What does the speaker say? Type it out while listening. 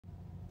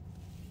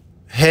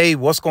Hey,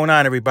 what's going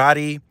on,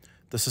 everybody?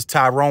 This is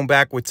Tyrone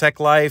back with Tech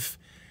Life.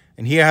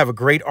 And here I have a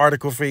great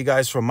article for you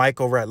guys from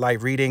Mike over at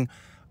Light Reading.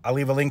 I'll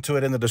leave a link to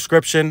it in the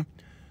description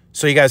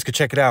so you guys could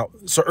check it out.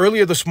 So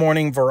earlier this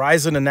morning,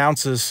 Verizon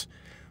announces,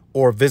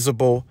 or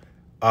Visible,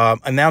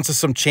 announces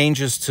some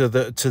changes to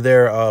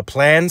their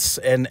plans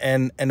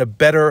and a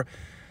better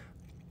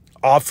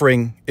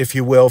offering, if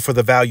you will, for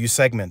the value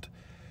segment.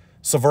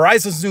 So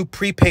Verizon's new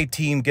prepaid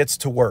team gets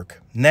to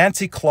work.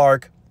 Nancy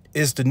Clark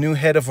is the new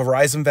head of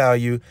Verizon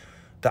Value,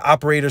 the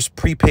operator's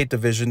prepaid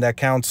division that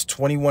counts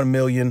 21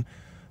 million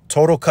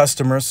total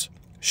customers.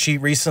 She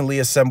recently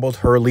assembled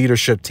her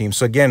leadership team.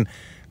 So again,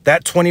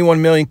 that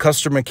 21 million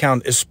customer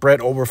count is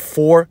spread over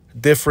 4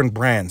 different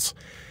brands.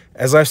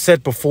 As I've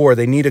said before,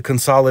 they need to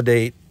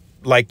consolidate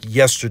like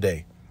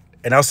yesterday.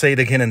 And I'll say it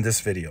again in this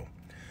video.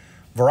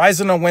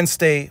 Verizon on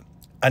Wednesday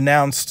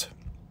announced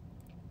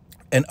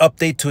an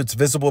update to its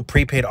Visible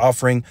prepaid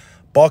offering,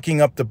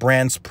 bulking up the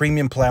brand's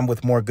premium plan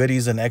with more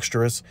goodies and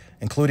extras,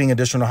 including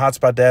additional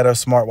hotspot data,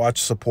 smartwatch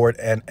support,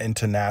 and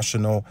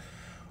international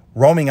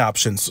roaming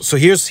options. So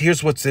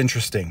here's what's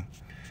interesting.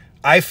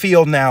 I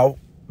feel now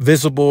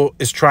Visible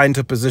is trying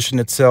to position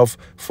itself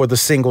for the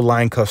single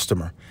line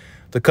customer,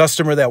 the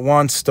customer that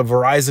wants the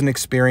Verizon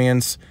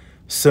experience,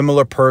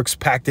 similar perks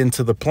packed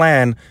into the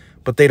plan,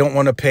 but they don't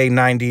want to pay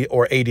 $90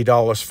 or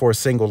 $80 for a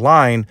single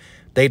line.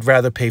 They'd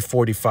rather pay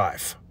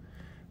 $45.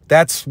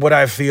 That's what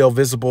I feel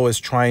Visible is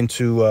trying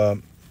to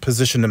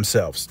position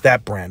themselves,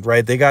 that brand,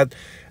 right? They got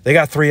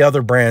 3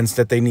 other brands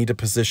that they need to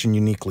position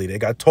uniquely. They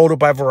got Total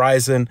by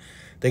Verizon,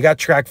 they got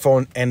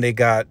TracFone, and they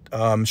got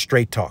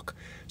Straight Talk.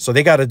 So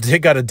they got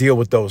to deal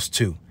with those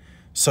too.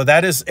 So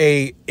that is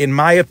in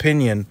my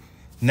opinion,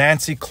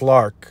 Nancy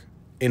Clark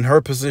in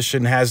her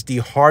position has the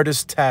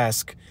hardest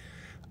task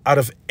out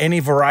of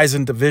any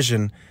Verizon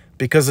division,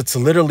 because it's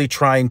literally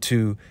trying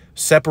to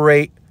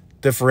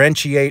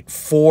differentiate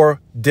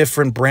 4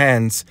 different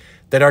brands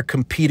that are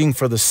competing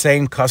for the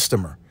same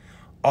customer.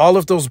 All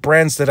of those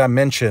brands that I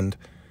mentioned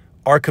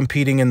are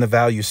competing in the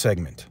value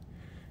segment.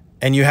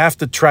 And you have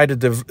to try to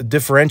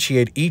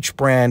differentiate each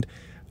brand,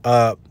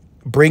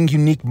 bring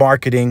unique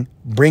marketing,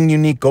 bring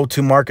unique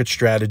go-to-market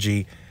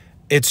strategy.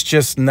 It's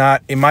just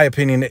not, in my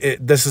opinion,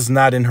 this is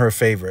not in her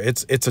favor.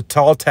 It's a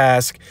tall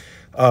task.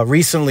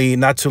 Recently,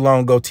 not too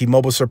long ago,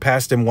 T-Mobile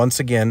surpassed them once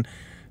again.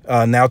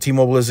 Now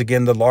T-Mobile is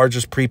again the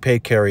largest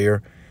prepaid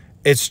carrier.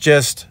 It's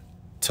just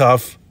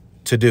tough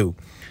to do.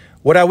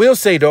 What I will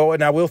say though,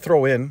 and I will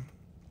throw in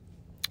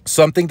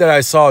something that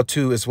I saw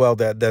too as well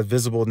that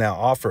Visible now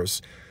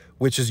offers,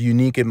 which is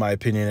unique in my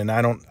opinion, and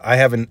I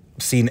haven't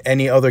seen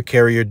any other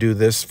carrier do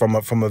this from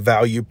a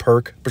value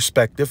perk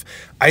perspective.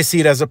 I see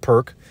it as a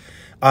perk.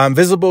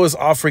 Visible is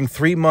offering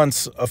 3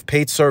 months of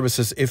paid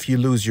services if you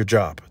lose your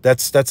job.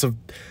 That's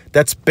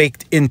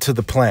baked into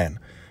the plan.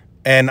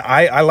 And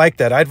I like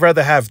that. I'd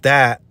rather have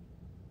that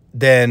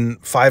than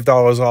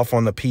 $5 off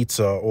on the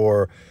pizza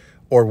or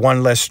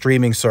one less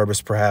streaming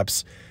service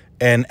perhaps,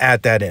 and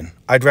add that in.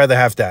 I'd rather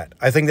have that.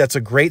 I think that's a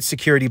great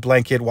security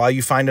blanket. While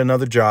you find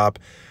another job,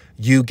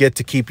 you get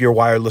to keep your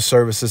wireless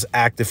services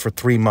active for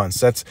 3 months.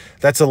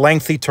 That's a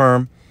lengthy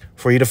term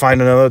for you to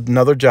find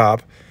another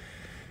job.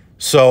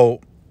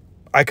 So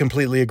I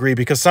completely agree,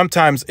 because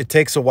sometimes it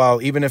takes a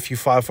while, even if you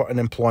file for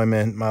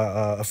unemployment.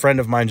 A friend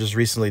of mine just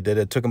recently did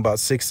it. It took him about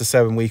 6 to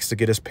 7 weeks to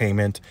get his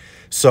payment.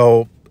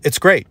 So it's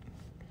great.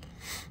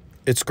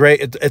 It's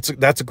great.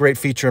 That's a great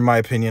feature in my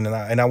opinion,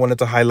 and I wanted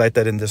to highlight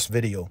that in this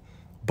video.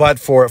 But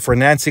for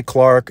Nancy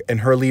Clark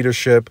and her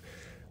leadership,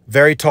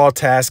 very tall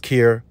task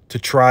here to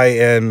try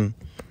and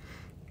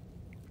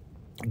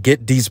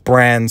get these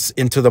brands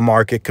into the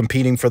market,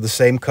 competing for the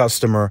same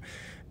customer.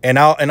 And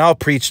I'll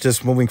preach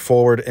this moving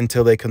forward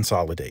until they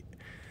consolidate.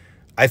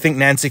 I think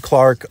Nancy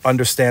Clark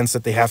understands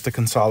that they have to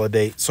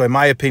consolidate. So in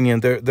my opinion,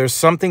 there's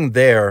something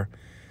there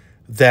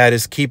that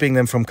is keeping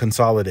them from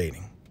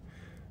consolidating.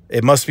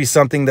 It must be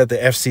something that the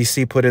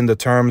FCC put in the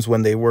terms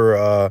when they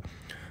were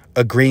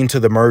agreeing to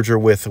the merger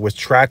with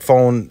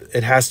TracFone.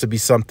 It has to be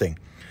something.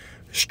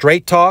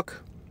 Straight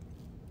Talk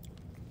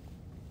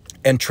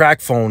and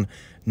TracFone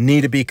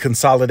need to be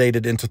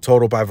consolidated into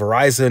Total by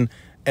Verizon,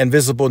 and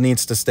Visible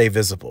needs to stay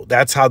Visible.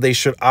 That's how they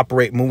should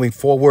operate moving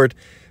forward.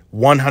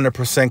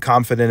 100%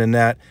 confident in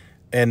that,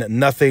 and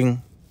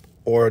nothing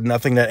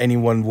that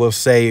anyone will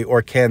say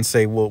or can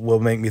say will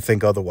make me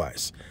think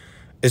otherwise.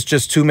 It's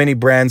just too many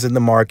brands in the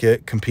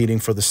market competing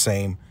for the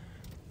same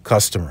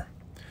customer.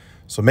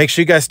 So make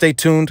sure you guys stay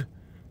tuned.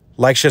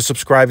 Like, share,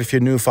 subscribe if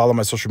you're new. Follow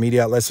my social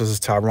media outlets. This is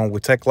Tyrone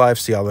with Tech Life.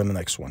 See y'all in the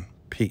next one.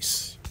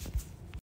 Peace.